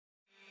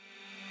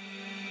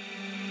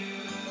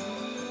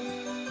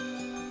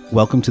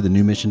Welcome to the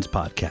New Missions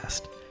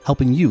Podcast,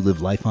 helping you live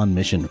life on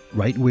mission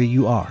right where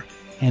you are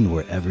and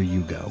wherever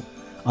you go.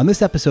 On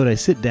this episode, I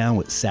sit down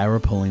with Sarah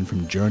Pulling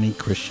from Journey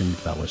Christian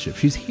Fellowship.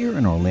 She's here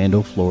in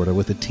Orlando, Florida,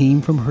 with a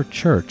team from her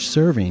church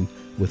serving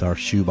with our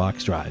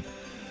Shoebox Drive.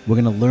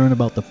 We're going to learn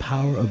about the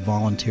power of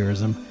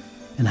volunteerism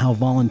and how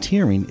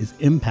volunteering is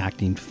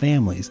impacting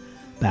families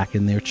back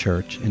in their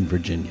church in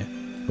Virginia.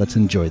 Let's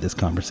enjoy this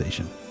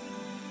conversation.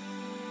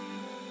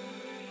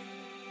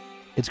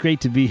 It's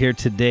great to be here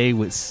today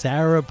with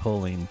Sarah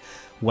Pulling.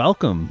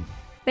 Welcome.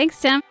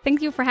 Thanks, Tim.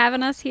 Thank you for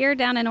having us here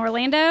down in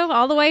Orlando,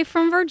 all the way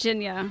from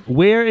Virginia.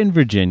 Where in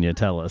Virginia?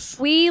 Tell us.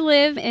 We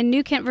live in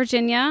New Kent,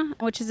 Virginia,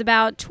 which is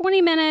about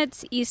 20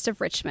 minutes east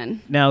of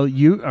Richmond. Now,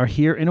 you are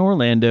here in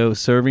Orlando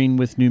serving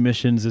with New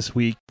Missions this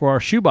week for our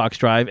Shoebox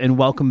Drive, and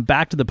welcome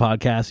back to the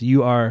podcast.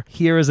 You are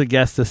here as a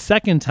guest the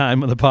second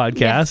time on the podcast,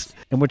 Yes.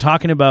 And we're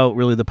talking about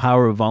really the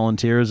power of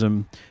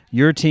volunteerism.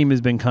 Your team has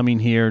been coming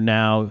here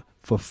now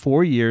for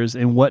 4 years,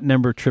 and what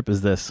number trip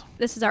is this?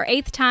 This is our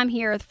 8th time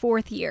here, the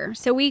 4th year.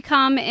 So we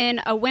come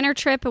in a winter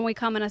trip and we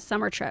come in a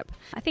summer trip.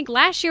 I think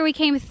last year we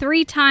came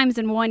 3 times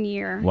in 1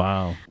 year.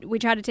 Wow. We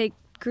try to take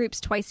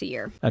groups twice a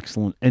year.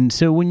 Excellent. And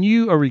so when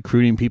you are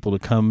recruiting people to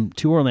come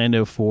to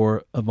Orlando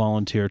for a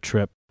volunteer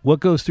trip, what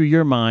goes through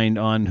your mind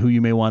on who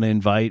you may want to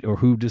invite or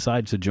who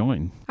decides to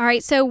join? All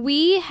right, so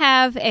we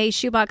have a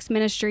shoebox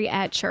ministry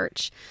at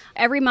church.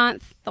 Every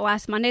month, the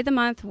last Monday of the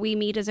month, we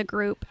meet as a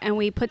group and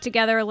we put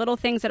together little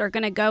things that are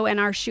going to go in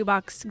our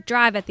shoebox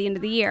drive at the end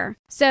of the year.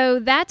 So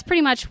that's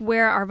pretty much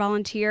where our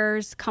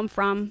volunteers come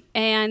from.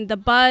 And the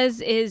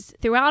buzz is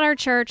throughout our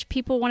church.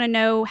 People want to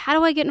know, how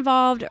do I get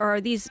involved?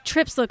 Or these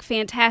trips look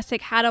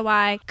fantastic. How do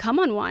I come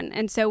on one?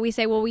 And so we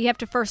say, well, we have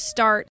to first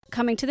start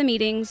coming to the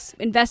meetings,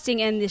 investing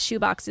in the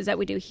shoeboxes that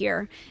we do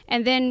here,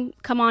 and then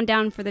come on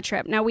down for the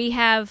trip. Now we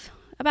have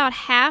about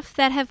half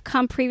that have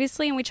come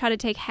previously, and we try to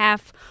take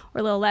half or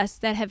a little less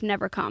that have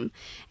never come.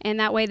 And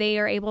that way they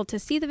are able to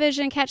see the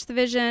vision, catch the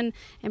vision,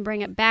 and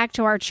bring it back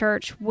to our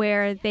church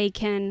where they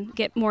can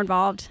get more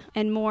involved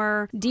and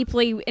more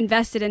deeply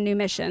invested in new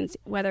missions,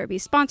 whether it be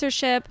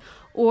sponsorship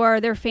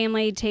or their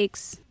family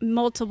takes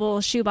multiple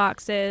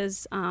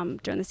shoeboxes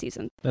during the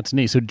season. That's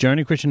neat. So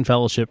Journey Christian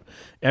Fellowship,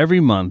 every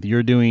month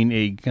you're doing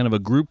a kind of a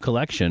group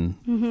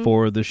collection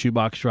for the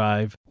Shoebox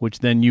Drive, which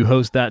then you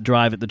host that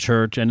drive at the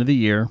church end of the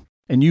year.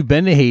 And you've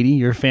been to Haiti.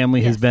 Your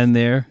family has been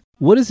there.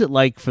 What is it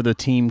like for the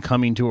team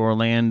coming to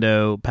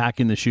Orlando,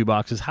 packing the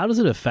shoeboxes? How does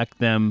it affect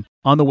them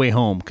on the way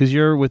home? Because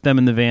you're with them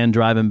in the van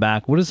driving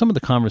back. What are some of the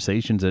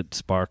conversations that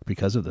spark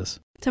because of this?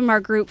 Some of our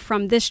group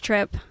from this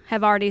trip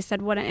have already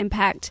said what an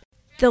impact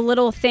the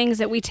little things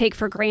that we take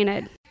for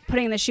granted,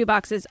 putting in the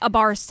shoeboxes, a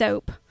bar of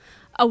soap,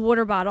 a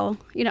water bottle,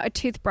 a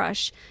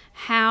toothbrush,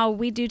 how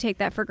we do take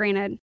that for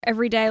granted.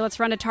 Every day, let's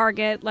run to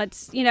Target.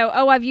 Let's,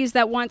 I've used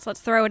that once.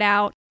 Let's throw it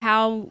out.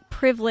 How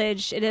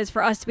privileged it is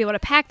for us to be able to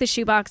pack the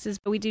shoeboxes,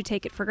 but we do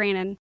take it for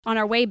granted. On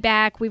our way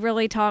back, we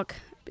really talk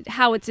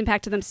how it's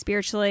impacted them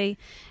spiritually,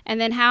 and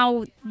then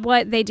how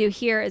what they do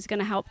here is going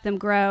to help them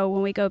grow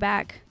when we go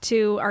back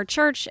to our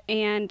church,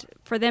 and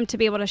for them to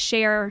be able to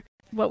share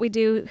what we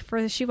do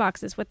for the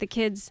shoeboxes, what the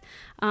kids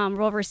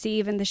will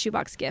receive in the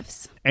shoebox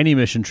gifts. Any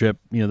mission trip,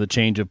 the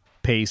change of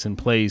pace and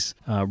place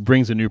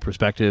brings a new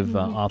perspective.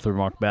 Author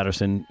Mark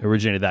Batterson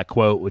originated that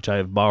quote, which I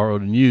have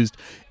borrowed and used.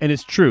 And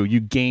it's true.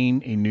 You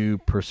gain a new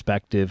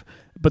perspective.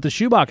 But the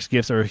shoebox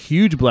gifts are a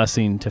huge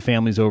blessing to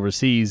families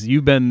overseas.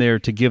 You've been there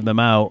to give them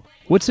out.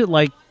 What's it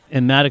like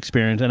in that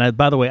experience? And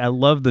by the way, I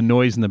love the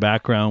noise in the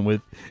background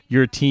with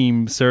your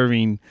team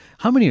serving.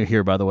 How many are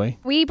here, by the way?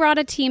 We brought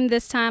a team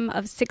this time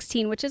of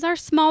 16, which is our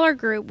smaller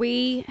group.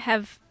 We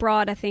have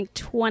brought, I think,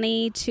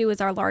 22 is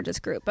our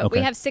largest group. But we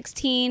have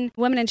 16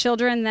 women and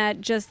children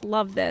that just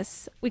love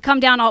this. We come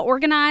down all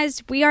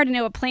organized. We already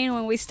know a plan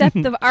when we step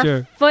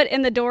our foot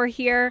in the door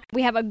here.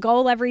 We have a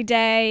goal every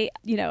day,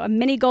 a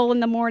mini goal in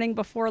the morning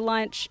before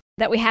lunch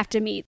that we have to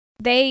meet.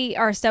 They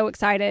are so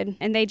excited,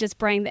 and they just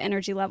bring the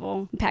energy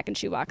level packing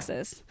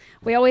shoeboxes.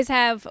 We always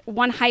have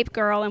one hype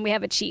girl, and we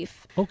have a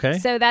chief. Okay.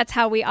 So that's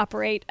how we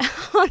operate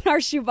on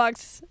our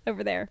shoebox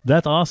over there.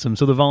 That's awesome.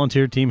 So the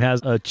volunteer team has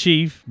a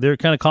chief. They're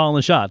kind of calling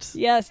the shots.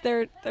 Yes,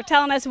 they're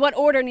telling us what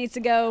order needs to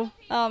go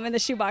in the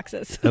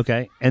shoeboxes.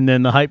 Okay. And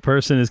then the hype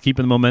person is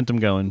keeping the momentum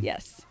going.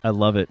 Yes. I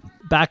love it.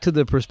 Back to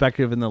the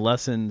perspective and the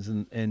lessons,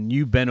 and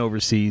you've been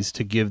overseas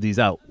to give these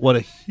out. What a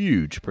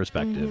huge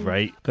perspective,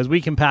 right? Because we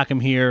can pack them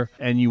here,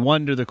 and you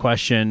wonder the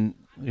question,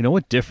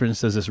 what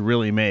difference does this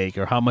really make,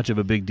 or how much of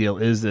a big deal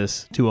is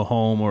this to a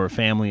home or a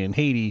family in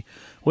Haiti?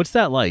 What's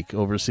that like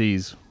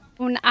overseas?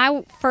 When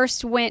I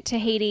first went to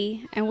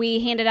Haiti and we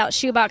handed out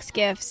shoebox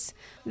gifts,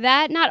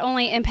 that not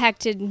only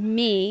impacted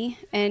me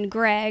and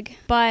Greg,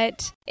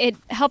 but it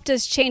helped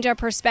us change our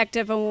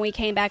perspective when we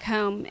came back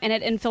home, and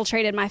it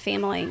infiltrated my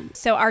family.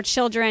 So our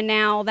children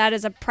now, that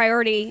is a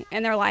priority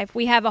in their life.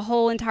 We have a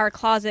whole entire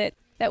closet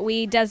that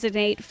we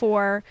designate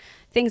for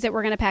things that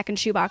we're going to pack in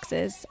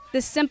shoeboxes.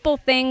 The simple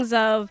things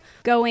of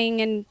going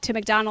into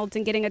McDonald's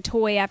and getting a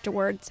toy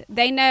afterwards.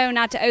 They know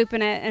not to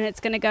open it and it's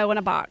going to go in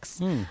a box.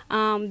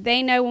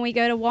 They know when we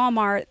go to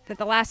Walmart that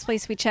the last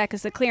place we check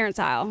is the clearance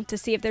aisle to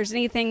see if there's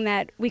anything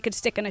that we could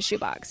stick in a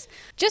shoebox.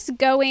 Just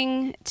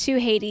going to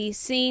Haiti,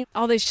 seeing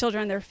all those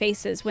children, their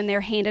faces when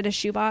they're handed a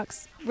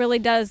shoebox really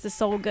does the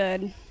soul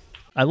good.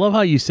 I love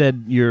how you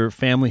said your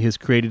family has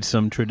created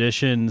some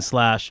tradition /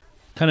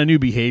 kind of new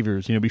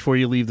behaviors. Before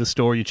you leave the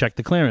store, you check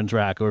the clearance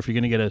rack, or if you're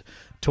going to get a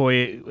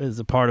toy as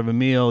a part of a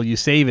meal, you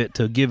save it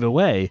to give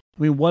away.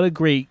 I mean, what a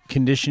great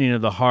conditioning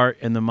of the heart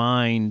and the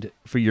mind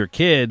for your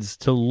kids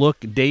to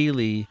look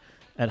daily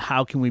at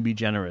how can we be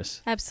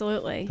generous.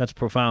 Absolutely. That's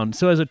profound.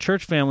 So as a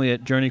church family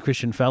at Journey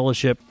Christian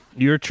Fellowship,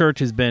 your church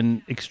has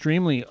been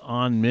extremely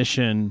on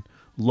mission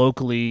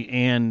locally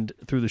and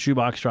through the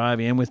Shoebox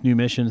Drive and with New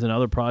Missions and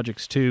other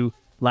projects too.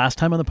 Last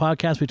time on the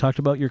podcast, we talked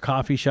about your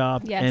coffee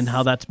shop and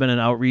how that's been an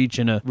outreach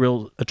and a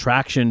real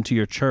attraction to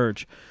your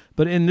church.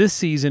 But in this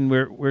season,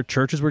 where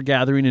churches were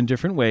gathering in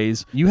different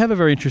ways, you have a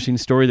very interesting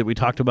story that we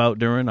talked about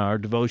during our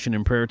devotion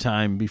and prayer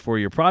time before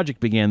your project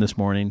began this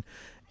morning.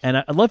 And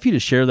I'd love for you to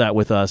share that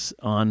with us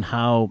on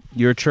how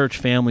your church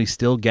family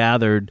still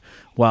gathered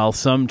while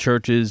some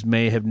churches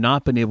may have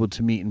not been able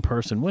to meet in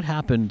person. What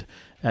happened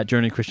at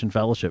Journey Christian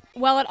Fellowship?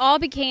 Well, it all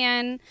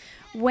began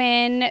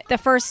when the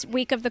first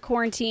week of the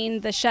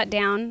quarantine, the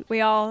shutdown,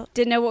 we all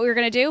didn't know what we were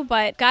going to do,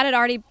 but God had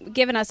already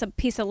given us a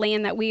piece of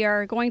land that we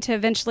are going to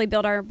eventually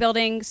build our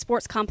building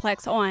sports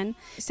complex on.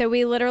 So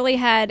we literally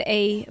had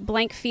a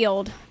blank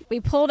field. We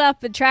pulled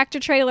up a tractor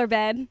trailer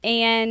bed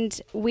and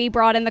we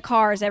brought in the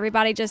cars.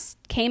 Everybody just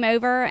came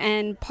over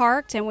and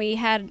parked, and we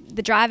had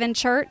the drive-in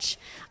church.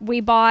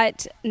 We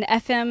bought an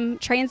FM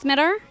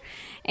transmitter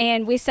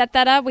and we set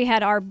that up. We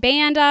had our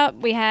band up.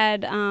 We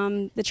had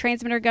the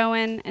transmitter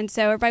going. And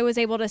so everybody was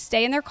able to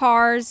stay in their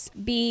cars,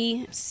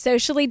 be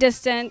socially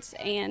distant,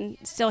 and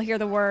still hear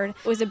the word.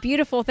 It was a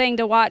beautiful thing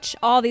to watch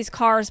all these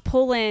cars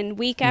pull in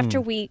week after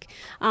week,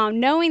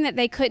 knowing that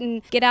they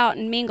couldn't get out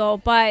and mingle,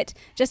 but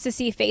just to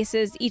see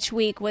faces each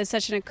week was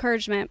such an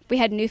encouragement. We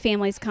had new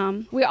families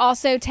come. We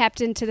also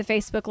tapped into the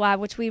Facebook Live,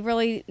 which we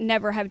really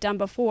never have done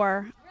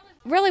before.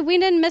 Really, we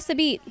didn't miss a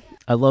beat.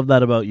 I love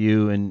that about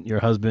you and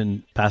your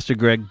husband, Pastor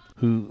Greg,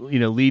 who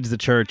leads the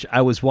church.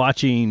 I was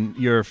watching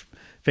your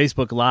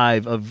Facebook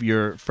Live of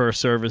your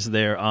first service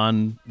there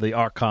on the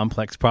Ark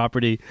Complex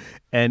property,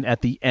 and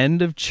at the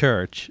end of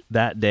church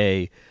that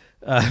day,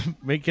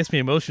 it gets me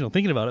emotional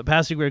thinking about it.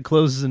 Pastor Greg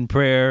closes in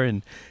prayer,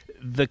 and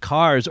the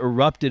cars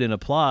erupted in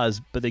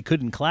applause, but they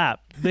couldn't clap.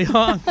 They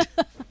honked.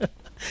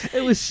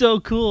 It was so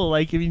cool.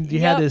 You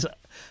had this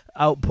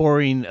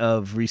outpouring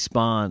of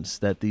response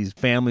that these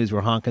families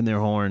were honking their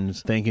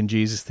horns, thanking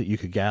Jesus that you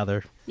could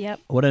gather. Yep.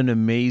 What an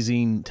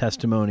amazing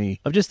testimony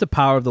of just the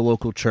power of the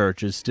local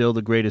church is still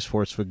the greatest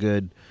force for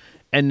good.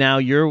 And now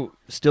you're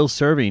still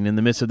serving in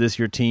the midst of this.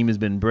 Your team has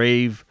been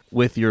brave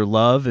with your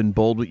love and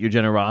bold with your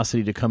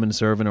generosity to come and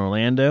serve in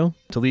Orlando,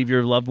 to leave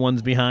your loved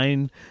ones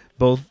behind,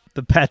 both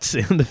the pets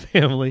and the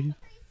family.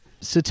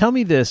 So tell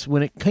me this,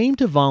 when it came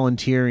to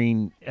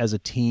volunteering as a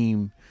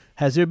team,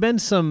 has there been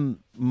some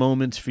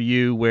moments for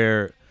you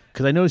where,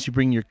 because I noticed you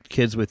bring your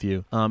kids with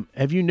you,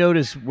 have you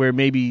noticed where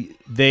maybe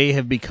they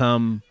have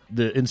become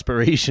the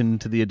inspiration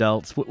to the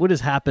adults? What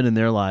has happened in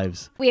their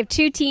lives? We have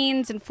 2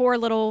 teens and 4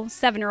 little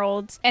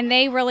 7-year-olds, and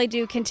they really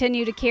do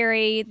continue to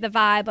carry the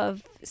vibe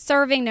of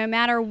serving no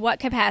matter what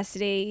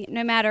capacity,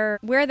 no matter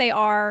where they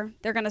are,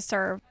 they're going to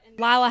serve.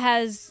 Lila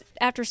has,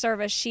 after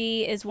service,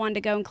 she is one to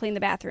go and clean the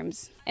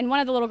bathrooms. And one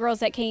of the little girls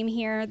that came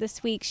here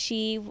this week,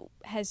 she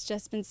has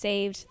just been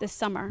saved this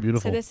summer.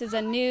 Beautiful. So this is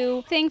a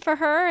new thing for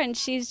her, and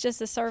she's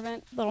just a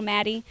servant, little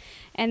Maddie.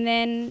 And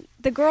then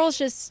the girls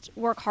just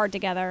work hard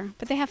together,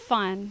 but they have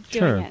fun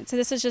doing it. So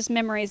this is just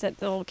memories that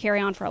they'll carry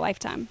on for a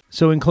lifetime.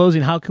 So in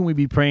closing, how can we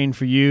be praying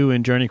for you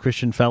and Journey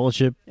Christian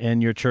Fellowship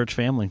and your church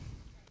family?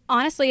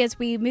 Honestly, as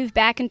we move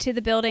back into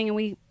the building and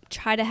we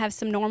try to have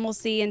some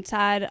normalcy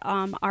inside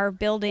our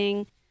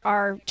building,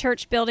 our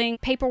church building,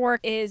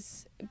 paperwork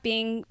is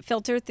being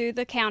filtered through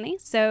the county.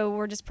 So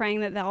we're just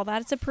praying that all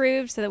that is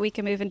approved so that we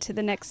can move into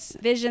the next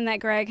vision that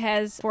Greg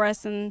has for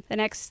us in the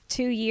next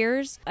 2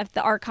 years of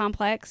the Ark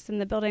Complex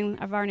and the building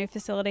of our new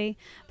facility.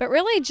 But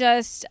really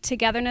just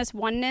togetherness,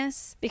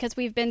 oneness, because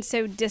we've been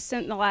so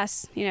distant in the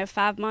last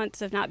 5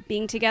 months of not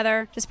being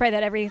together. Just pray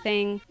that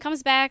everything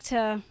comes back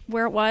to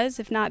where it was,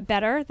 if not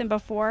better than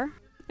before.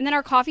 And then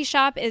our coffee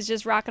shop is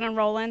just rocking and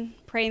rolling,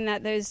 praying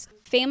that those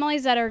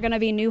families that are going to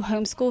be new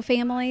homeschool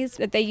families,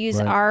 that they use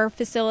our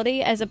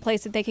facility as a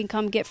place that they can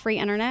come get free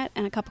internet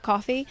and a cup of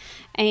coffee,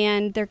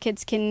 and their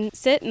kids can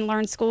sit and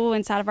learn school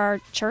inside of our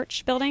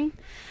church building.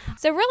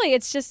 So really,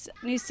 it's just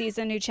new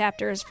season, new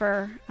chapters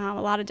for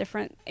a lot of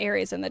different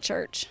areas in the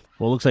church.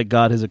 Well, it looks like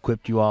God has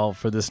equipped you all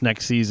for this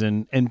next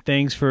season, and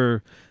thanks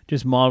for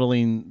just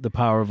modeling the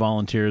power of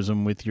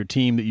volunteerism with your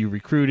team that you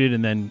recruited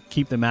and then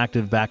keep them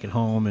active back at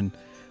home. And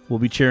we'll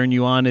be cheering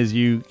you on as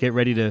you get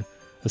ready to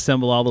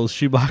assemble all those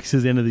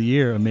shoeboxes end of the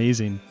year.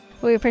 Amazing.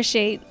 We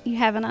appreciate you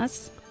having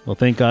us. Well,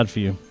 thank God for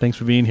you. Thanks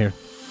for being here.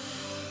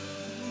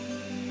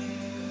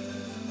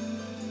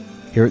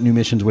 Here at New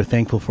Missions, we're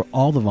thankful for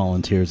all the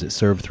volunteers that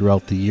serve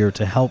throughout the year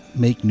to help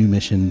make New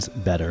Missions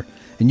better.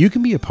 And you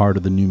can be a part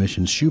of the New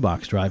Missions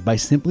Shoebox Drive by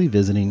simply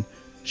visiting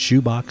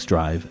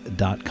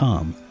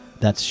shoeboxdrive.com.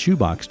 That's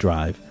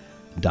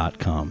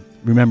shoeboxdrive.com.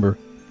 Remember,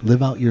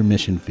 live out your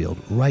mission field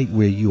right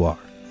where you are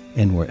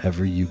and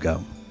wherever you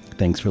go.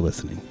 Thanks for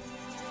listening.